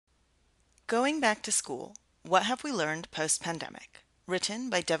Going Back to School, What Have We Learned Post-Pandemic? Written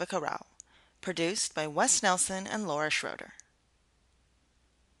by Devika Rao. Produced by Wes Nelson and Laura Schroeder.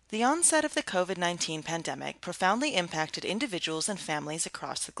 The onset of the COVID-19 pandemic profoundly impacted individuals and families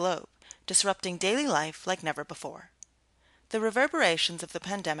across the globe, disrupting daily life like never before. The reverberations of the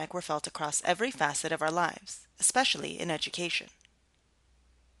pandemic were felt across every facet of our lives, especially in education.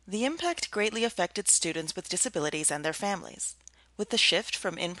 The impact greatly affected students with disabilities and their families. With the shift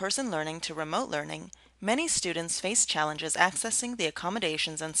from in-person learning to remote learning, many students faced challenges accessing the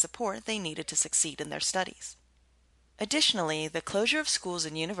accommodations and support they needed to succeed in their studies. Additionally, the closure of schools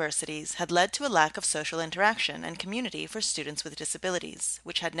and universities had led to a lack of social interaction and community for students with disabilities,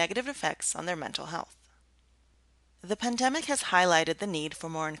 which had negative effects on their mental health. The pandemic has highlighted the need for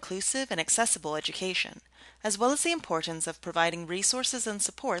more inclusive and accessible education, as well as the importance of providing resources and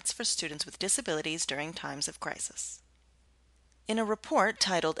supports for students with disabilities during times of crisis. In a report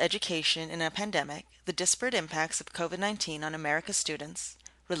titled Education in a Pandemic, The Disparate Impacts of COVID-19 on America's Students,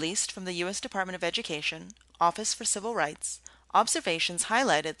 released from the U.S. Department of Education, Office for Civil Rights, observations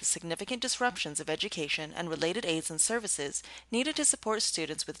highlighted the significant disruptions of education and related aids and services needed to support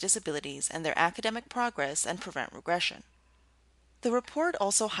students with disabilities and their academic progress and prevent regression. The report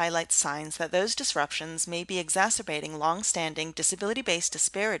also highlights signs that those disruptions may be exacerbating long-standing disability-based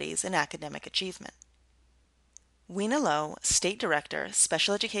disparities in academic achievement. Weena Lowe, State Director,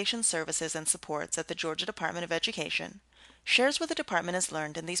 Special Education Services and Supports at the Georgia Department of Education, shares what the department has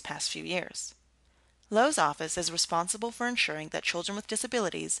learned in these past few years. Lowe's office is responsible for ensuring that children with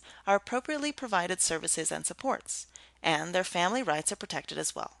disabilities are appropriately provided services and supports, and their family rights are protected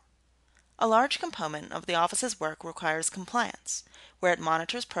as well. A large component of the office's work requires compliance, where it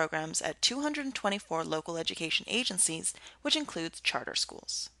monitors programs at 224 local education agencies, which includes charter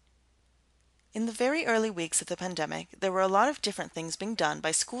schools. In the very early weeks of the pandemic, there were a lot of different things being done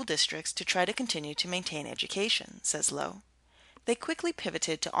by school districts to try to continue to maintain education, says Lowe. They quickly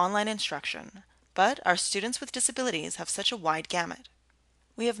pivoted to online instruction, but our students with disabilities have such a wide gamut.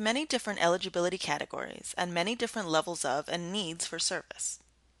 We have many different eligibility categories and many different levels of and needs for service.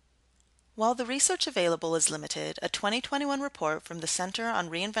 While the research available is limited, a 2021 report from the Center on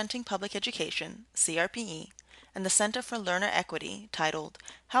Reinventing Public Education, CRPE, and the Center for Learner Equity, titled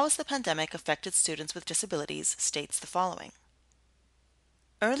How Has the Pandemic Affected Students with Disabilities, states the following.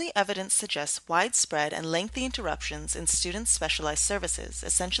 Early evidence suggests widespread and lengthy interruptions in students' specialized services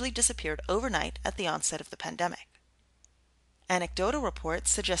essentially disappeared overnight at the onset of the pandemic. Anecdotal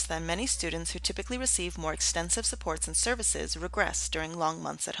reports suggest that many students who typically receive more extensive supports and services regress during long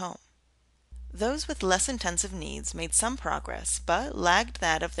months at home. Those with less intensive needs made some progress, but lagged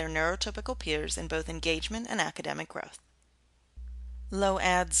that of their neurotypical peers in both engagement and academic growth. Lowe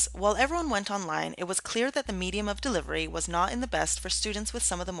adds, while everyone went online, it was clear that the medium of delivery was not in the best for students with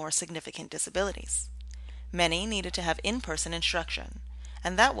some of the more significant disabilities. Many needed to have in-person instruction,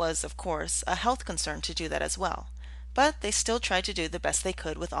 and that was, of course, a health concern to do that as well, but they still tried to do the best they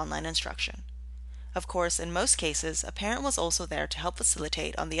could with online instruction. Of course, in most cases, a parent was also there to help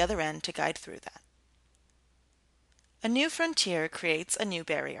facilitate on the other end to guide through that. A new frontier creates a new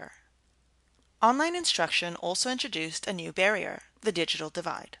barrier. Online instruction also introduced a new barrier, the digital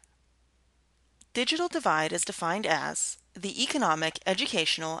divide. Digital divide is defined as the economic,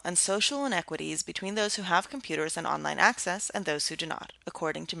 educational, and social inequities between those who have computers and online access and those who do not,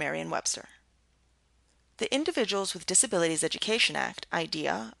 according to Merriam-Webster. The Individuals with Disabilities Education Act,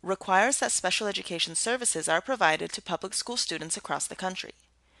 IDEA, requires that special education services are provided to public school students across the country.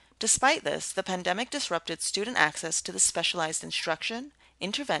 Despite this, the pandemic disrupted student access to the specialized instruction,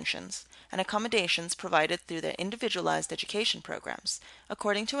 interventions, and accommodations provided through their individualized education programs,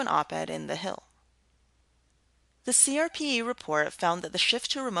 according to an op-ed in The Hill. The CRPE report found that the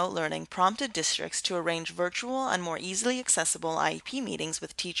shift to remote learning prompted districts to arrange virtual and more easily accessible IEP meetings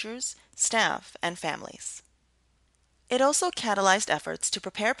with teachers, staff, and families. It also catalyzed efforts to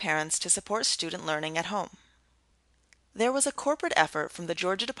prepare parents to support student learning at home. There was a corporate effort from the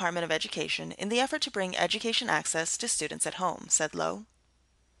Georgia Department of Education in the effort to bring education access to students at home, said Lowe.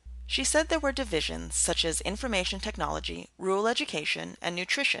 She said there were divisions such as information technology, rural education, and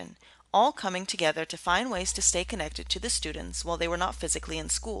nutrition, all coming together to find ways to stay connected to the students while they were not physically in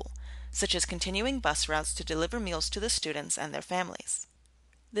school, such as continuing bus routes to deliver meals to the students and their families.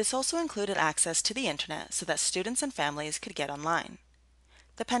 This also included access to the internet so that students and families could get online.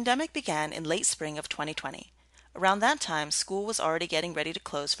 The pandemic began in late spring of 2020. Around that time, school was already getting ready to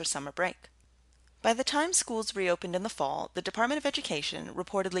close for summer break. By the time schools reopened in the fall, the Department of Education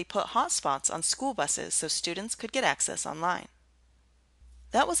reportedly put hotspots on school buses so students could get access online.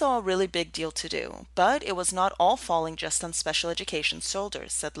 That was all a really big deal to do, but it was not all falling just on special education's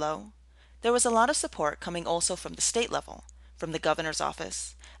shoulders, said Lowe. There was a lot of support coming also from the state level, from the governor's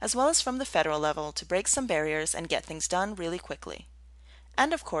office, as well as from the federal level to break some barriers and get things done really quickly.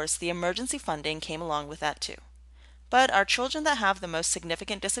 And of course, the emergency funding came along with that too. But our children that have the most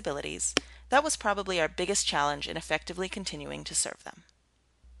significant disabilities, that was probably our biggest challenge in effectively continuing to serve them.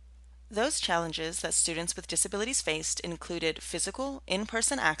 Those challenges that students with disabilities faced included physical,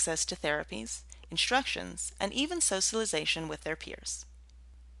 in-person access to therapies, instructions, and even socialization with their peers.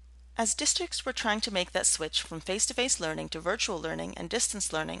 As districts were trying to make that switch from face-to-face learning to virtual learning and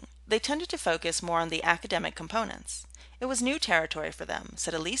distance learning, they tended to focus more on the academic components. It was new territory for them,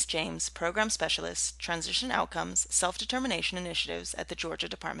 said Elise James, Program Specialist, Transition Outcomes, Self-Determination Initiatives at the Georgia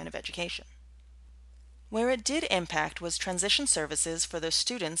Department of Education. Where it did impact was transition services for those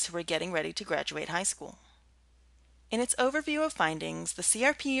students who were getting ready to graduate high school. In its overview of findings, the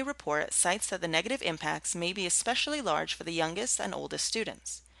CRPE report cites that the negative impacts may be especially large for the youngest and oldest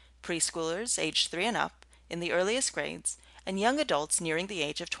students, preschoolers aged 3 and up, in the earliest grades, and young adults nearing the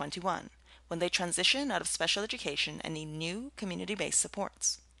age of 21, when they transition out of special education and need new community-based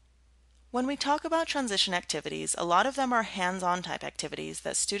supports. When we talk about transition activities, a lot of them are hands-on type activities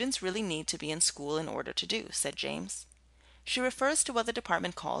that students really need to be in school in order to do, said James. She refers to what the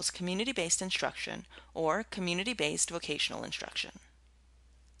department calls community-based instruction or community-based vocational instruction.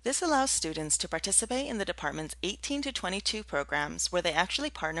 This allows students to participate in the department's 18 to 22 programs where they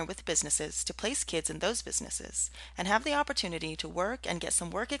actually partner with businesses to place kids in those businesses and have the opportunity to work and get some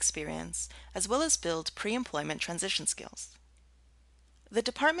work experience as well as build pre-employment transition skills. The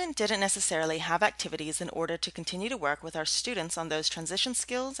department didn't necessarily have activities in order to continue to work with our students on those transition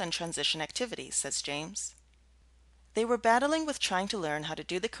skills and transition activities, says James. They were battling with trying to learn how to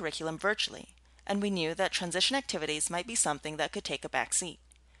do the curriculum virtually, and we knew that transition activities might be something that could take a back seat.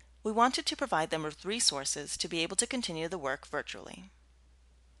 We wanted to provide them with resources to be able to continue the work virtually.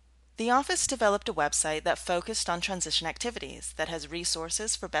 The office developed a website that focused on transition activities that has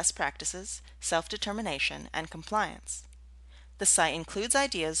resources for best practices, self-determination, and compliance. The site includes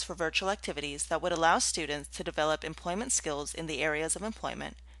ideas for virtual activities that would allow students to develop employment skills in the areas of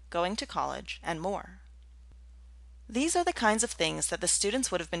employment, going to college, and more. These are the kinds of things that the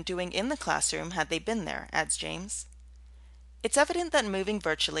students would have been doing in the classroom had they been there, adds James. It's evident that moving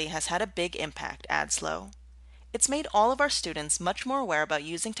virtually has had a big impact, adds Lowe. It's made all of our students much more aware about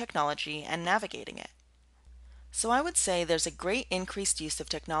using technology and navigating it. So I would say there's a great increased use of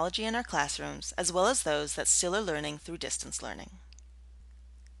technology in our classrooms as well as those that still are learning through distance learning.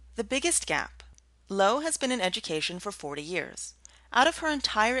 The biggest gap. Lowe has been in education for 40 years. Out of her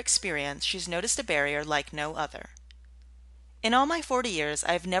entire experience, she's noticed a barrier like no other. In all my 40 years,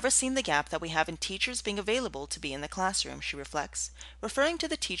 I have never seen the gap that we have in teachers being available to be in the classroom, she reflects, referring to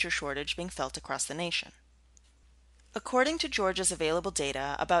the teacher shortage being felt across the nation. According to Georgia's available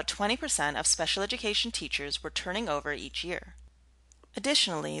data, about 20% of special education teachers were turning over each year.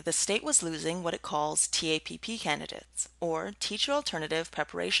 Additionally, the state was losing what it calls TAPP candidates, or Teacher Alternative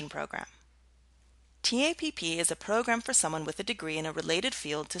Preparation Program. TAPP is a program for someone with a degree in a related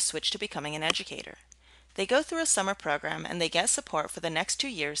field to switch to becoming an educator. They go through a summer program and they get support for the next 2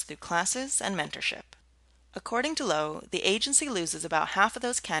 years through classes and mentorship. According to Lowe, the agency loses about half of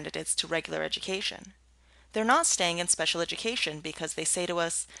those candidates to regular education. They're not staying in special education because they say to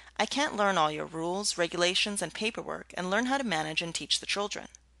us, I can't learn all your rules, regulations, and paperwork and learn how to manage and teach the children.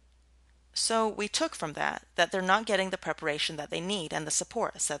 So we took from that they're not getting the preparation that they need and the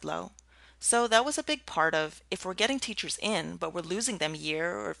support, said Lowe. So that was a big part of, if we're getting teachers in, but we're losing them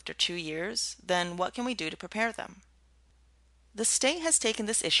year or after 2 years, then what can we do to prepare them? The state has taken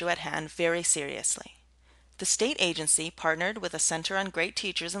this issue at hand very seriously. The state agency partnered with a Center on Great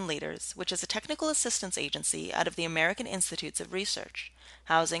Teachers and Leaders, which is a technical assistance agency out of the American Institutes of Research,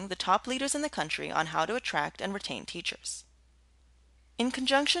 housing the top leaders in the country on how to attract and retain teachers. In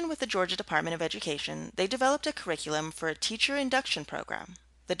conjunction with the Georgia Department of Education, they developed a curriculum for a teacher induction program.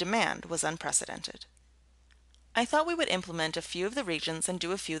 The demand was unprecedented. I thought we would implement a few of the regions and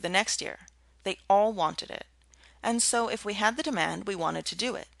do a few the next year. They all wanted it. And so if we had the demand, we wanted to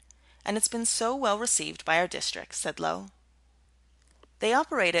do it. And it's been so well received by our district, said Lowe. They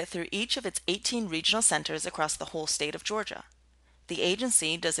operate it through each of its 18 regional centers across the whole state of Georgia. The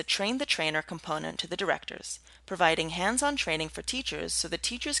agency does a train-the-trainer component to the directors, providing hands-on training for teachers so the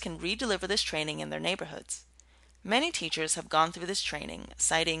teachers can re-deliver this training in their neighborhoods. Many teachers have gone through this training,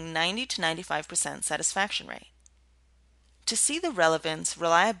 citing 90 to 95% satisfaction rate. To see the relevance,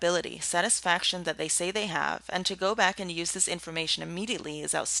 reliability, satisfaction that they say they have, and to go back and use this information immediately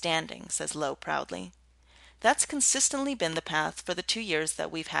is outstanding, says Lowe proudly. That's consistently been the path for the 2 years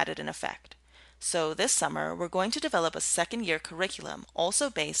that we've had it in effect. So this summer, we're going to develop a second-year curriculum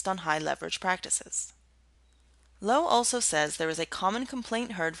also based on high-leverage practices. Lowe also says there is a common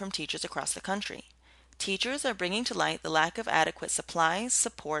complaint heard from teachers across the country. Teachers are bringing to light the lack of adequate supplies,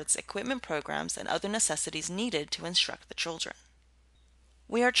 supports, equipment programs, and other necessities needed to instruct the children.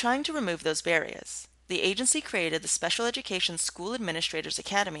 We are trying to remove those barriers. The agency created the Special Education School Administrators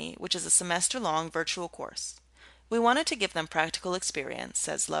Academy, which is a semester-long virtual course. We wanted to give them practical experience,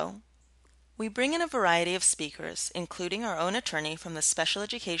 says Lowe. We bring in a variety of speakers, including our own attorney from the Special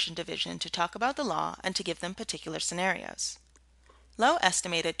Education Division, to talk about the law and to give them particular scenarios. Lowe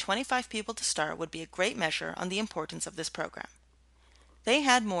estimated 25 people to start would be a great measure on the importance of this program. They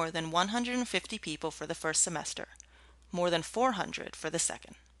had more than 150 people for the first semester, more than 400 for the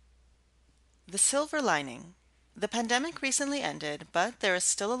second. The silver lining. The pandemic recently ended, but there is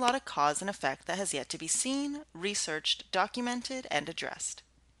still a lot of cause and effect that has yet to be seen, researched, documented, and addressed.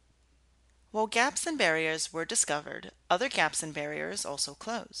 While gaps and barriers were discovered, other gaps and barriers also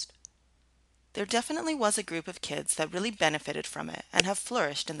closed. There definitely was a group of kids that really benefited from it and have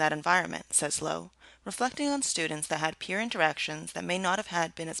flourished in that environment, says Lowe, reflecting on students that had peer interactions that may not have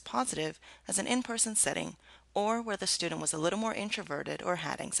had been as positive as an in-person setting or where the student was a little more introverted or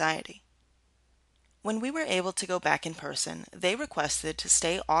had anxiety. When we were able to go back in person, they requested to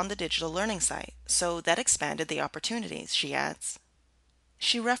stay on the digital learning site, so that expanded the opportunities, she adds.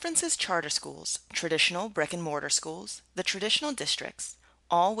 She references charter schools, traditional brick-and-mortar schools, the traditional districts,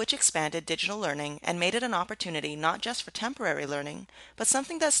 all which expanded digital learning and made it an opportunity not just for temporary learning, but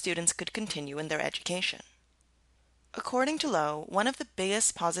something that students could continue in their education. According to Lowe, one of the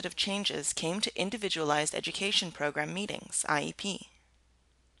biggest positive changes came to Individualized Education Program meetings, IEP.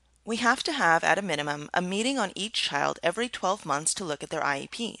 We have to have, at a minimum, a meeting on each child every 12 months to look at their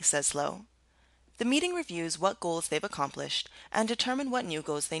IEP, says Lowe. The meeting reviews what goals they've accomplished and determine what new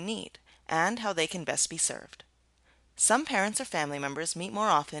goals they need, and how they can best be served. Some parents or family members meet more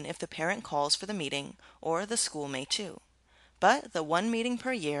often if the parent calls for the meeting, or the school may too. But the one meeting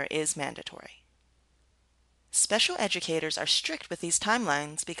per year is mandatory. Special educators are strict with these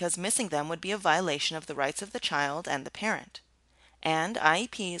timelines because missing them would be a violation of the rights of the child and the parent. And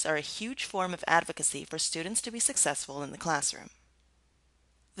IEPs are a huge form of advocacy for students to be successful in the classroom.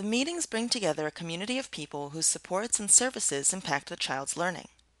 The meetings bring together a community of people whose supports and services impact the child's learning.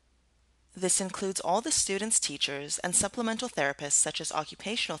 This includes all the students' teachers and supplemental therapists such as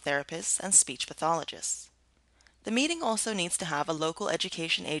occupational therapists and speech pathologists. The meeting also needs to have a local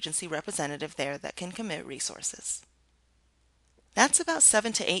education agency representative there that can commit resources. That's about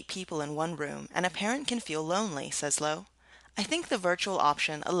 7 to 8 people in one room, and a parent can feel lonely, says Lowe. I think the virtual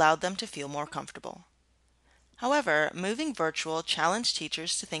option allowed them to feel more comfortable. However, moving virtual challenged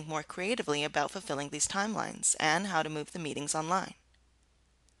teachers to think more creatively about fulfilling these timelines and how to move the meetings online.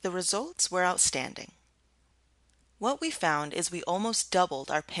 The results were outstanding. What we found is we almost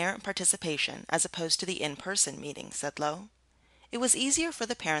doubled our parent participation as opposed to the in-person meetings, said Lowe. It was easier for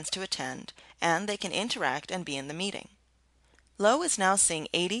the parents to attend, and they can interact and be in the meeting. Lowe is now seeing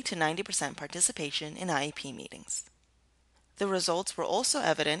 80 to 90% participation in IEP meetings. The results were also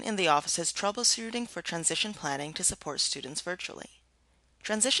evident in the office's troubleshooting for transition planning to support students virtually.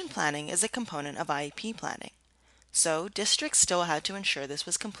 Transition planning is a component of IEP planning, so districts still had to ensure this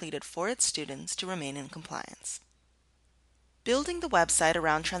was completed for its students to remain in compliance. Building the website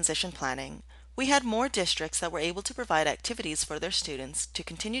around transition planning, we had more districts that were able to provide activities for their students to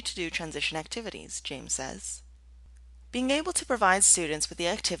continue to do transition activities, James says. Being able to provide students with the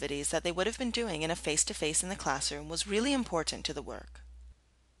activities that they would have been doing in a face-to-face in the classroom was really important to the work.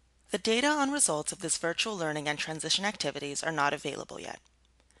 The data on results of this virtual learning and transition activities are not available yet.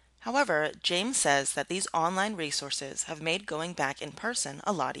 However, James says that these online resources have made going back in person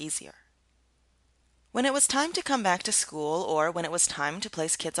a lot easier. When it was time to come back to school or when it was time to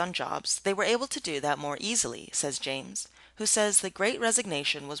place kids on jobs, they were able to do that more easily, says James, who says the Great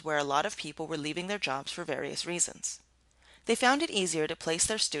Resignation was where a lot of people were leaving their jobs for various reasons. They found it easier to place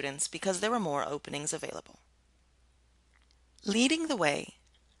their students because there were more openings available. Leading the way.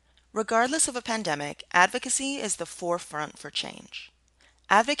 Regardless of a pandemic, advocacy is the forefront for change.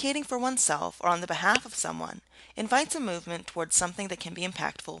 Advocating for oneself or on the behalf of someone invites a movement towards something that can be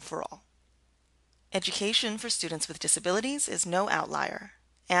impactful for all. Education for students with disabilities is no outlier,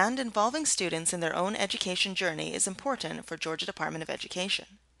 and involving students in their own education journey is important for Georgia Department of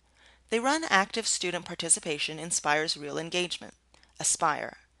Education. They run Active Student Participation Inspires Real Engagement,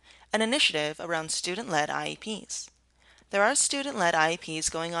 ASPIRE, an initiative around student-led IEPs. There are student-led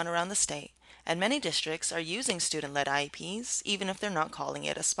IEPs going on around the state, and many districts are using student-led IEPs even if they're not calling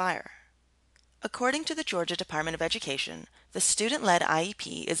it ASPIRE. According to the Georgia Department of Education, the student-led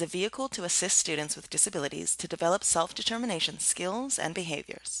IEP is a vehicle to assist students with disabilities to develop self-determination skills and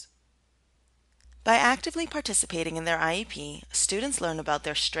behaviors. By actively participating in their IEP, students learn about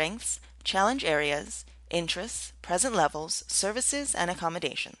their strengths, challenge areas, interests, present levels, services, and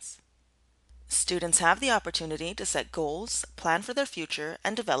accommodations. Students have the opportunity to set goals, plan for their future,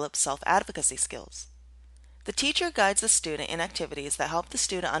 and develop self-advocacy skills. The teacher guides the student in activities that help the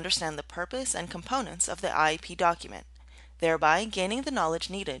student understand the purpose and components of the IEP document, thereby gaining the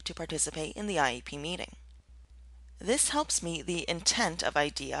knowledge needed to participate in the IEP meeting. This helps meet the intent of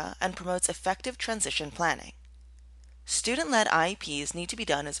IDEA and promotes effective transition planning. Student-led IEPs need to be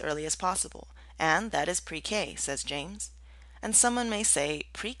done as early as possible, and that is pre-K, says James. And someone may say,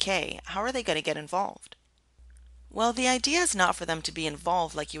 pre-K, how are they going to get involved? Well, the idea is not for them to be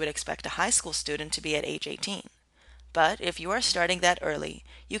involved like you would expect a high school student to be at age 18. But if you are starting that early,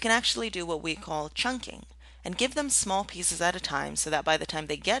 you can actually do what we call chunking and give them small pieces at a time so that by the time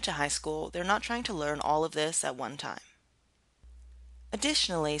they get to high school, they're not trying to learn all of this at one time.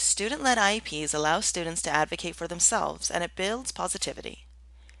 Additionally, student-led IEPs allow students to advocate for themselves, and it builds positivity.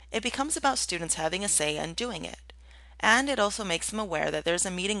 It becomes about students having a say and doing it, and it also makes them aware that there's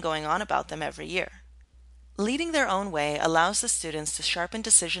a meeting going on about them every year. Leading their own way allows the students to sharpen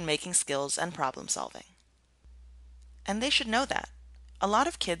decision-making skills and problem-solving. And they should know that. A lot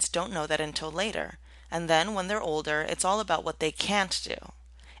of kids don't know that until later, and then when they're older, it's all about what they can't do.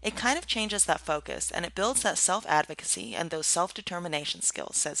 It kind of changes that focus, and it builds that self-advocacy and those self-determination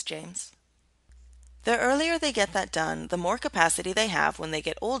skills, says James. The earlier they get that done, the more capacity they have when they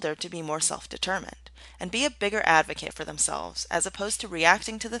get older to be more self-determined and be a bigger advocate for themselves as opposed to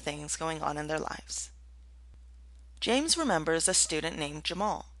reacting to the things going on in their lives. James remembers a student named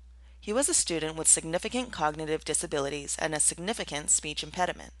Jamal. He was a student with significant cognitive disabilities and a significant speech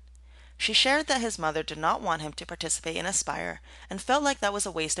impediment. She shared that his mother did not want him to participate in Aspire and felt like that was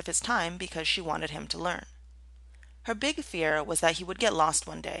a waste of his time because she wanted him to learn. Her big fear was that he would get lost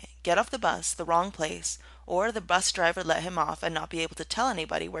one day, get off the bus the wrong place, or the bus driver let him off and not be able to tell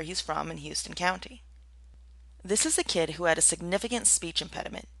anybody where he's from in Houston County. This is a kid who had a significant speech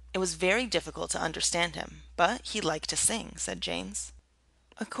impediment. It was very difficult to understand him, but he liked to sing, said James.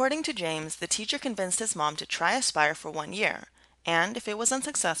 According to James, the teacher convinced his mom to try Aspire for 1 year, and if it was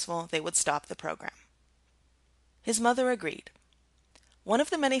unsuccessful, they would stop the program. His mother agreed. One of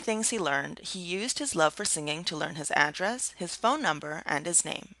the many things he learned, he used his love for singing to learn his address, his phone number, and his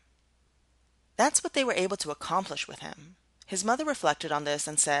name. That's what they were able to accomplish with him. His mother reflected on this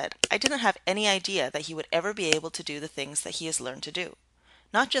and said, I didn't have any idea that he would ever be able to do the things that he has learned to do.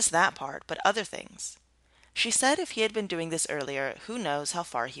 Not just that part, but other things. She said if he had been doing this earlier, who knows how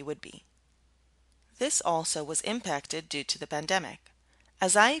far he would be. This also was impacted due to the pandemic.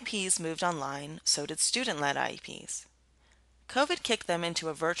 As IEPs moved online, so did student-led IEPs. COVID kicked them into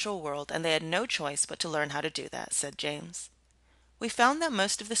a virtual world and they had no choice but to learn how to do that, said James. We found that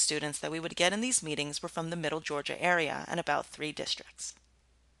most of the students that we would get in these meetings were from the Middle Georgia area and about 3 districts.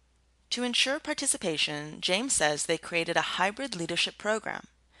 To ensure participation, James says they created a hybrid leadership program.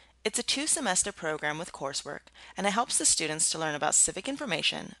 It's a 2-semester program with coursework, and it helps the students to learn about civic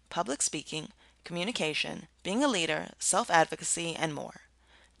information, public speaking, communication, being a leader, self-advocacy, and more.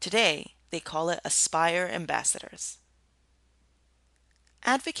 Today, they call it Aspire Ambassadors.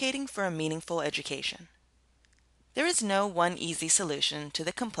 Advocating for a meaningful education. There is no one easy solution to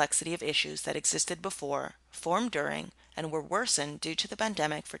the complexity of issues that existed before, formed during, and were worsened due to the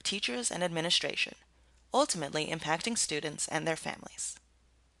pandemic for teachers and administration, ultimately impacting students and their families.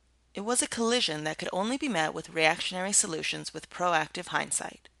 It was a collision that could only be met with reactionary solutions with proactive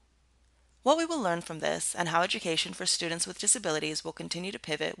hindsight. What we will learn from this and how education for students with disabilities will continue to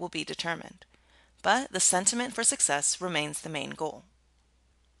pivot will be determined, but the sentiment for success remains the main goal.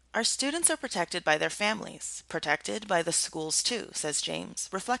 Our students are protected by their families, protected by the schools too, says James,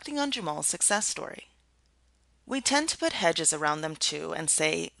 reflecting on Jamal's success story. We tend to put hedges around them too and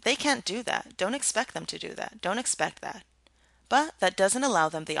say, they can't do that, don't expect them to do that, don't expect that. But that doesn't allow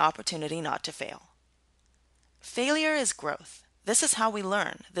them the opportunity not to fail. Failure is growth. This is how we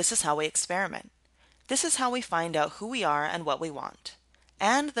learn, this is how we experiment. This is how we find out who we are and what we want.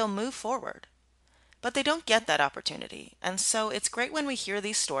 And they'll move forward. But they don't get that opportunity, and so it's great when we hear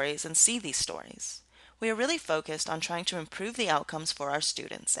these stories and see these stories. We are really focused on trying to improve the outcomes for our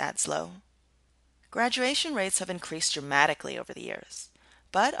students, adds Lowe. Graduation rates have increased dramatically over the years,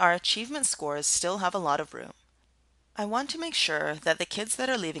 but our achievement scores still have a lot of room. I want to make sure that the kids that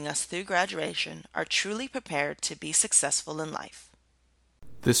are leaving us through graduation are truly prepared to be successful in life.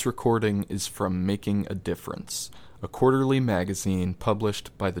 This recording is from Making a Difference, a quarterly magazine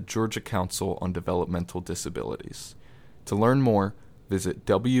published by the Georgia Council on Developmental Disabilities. To learn more, visit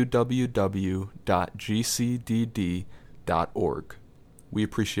www.gcdd.org. We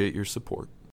appreciate your support.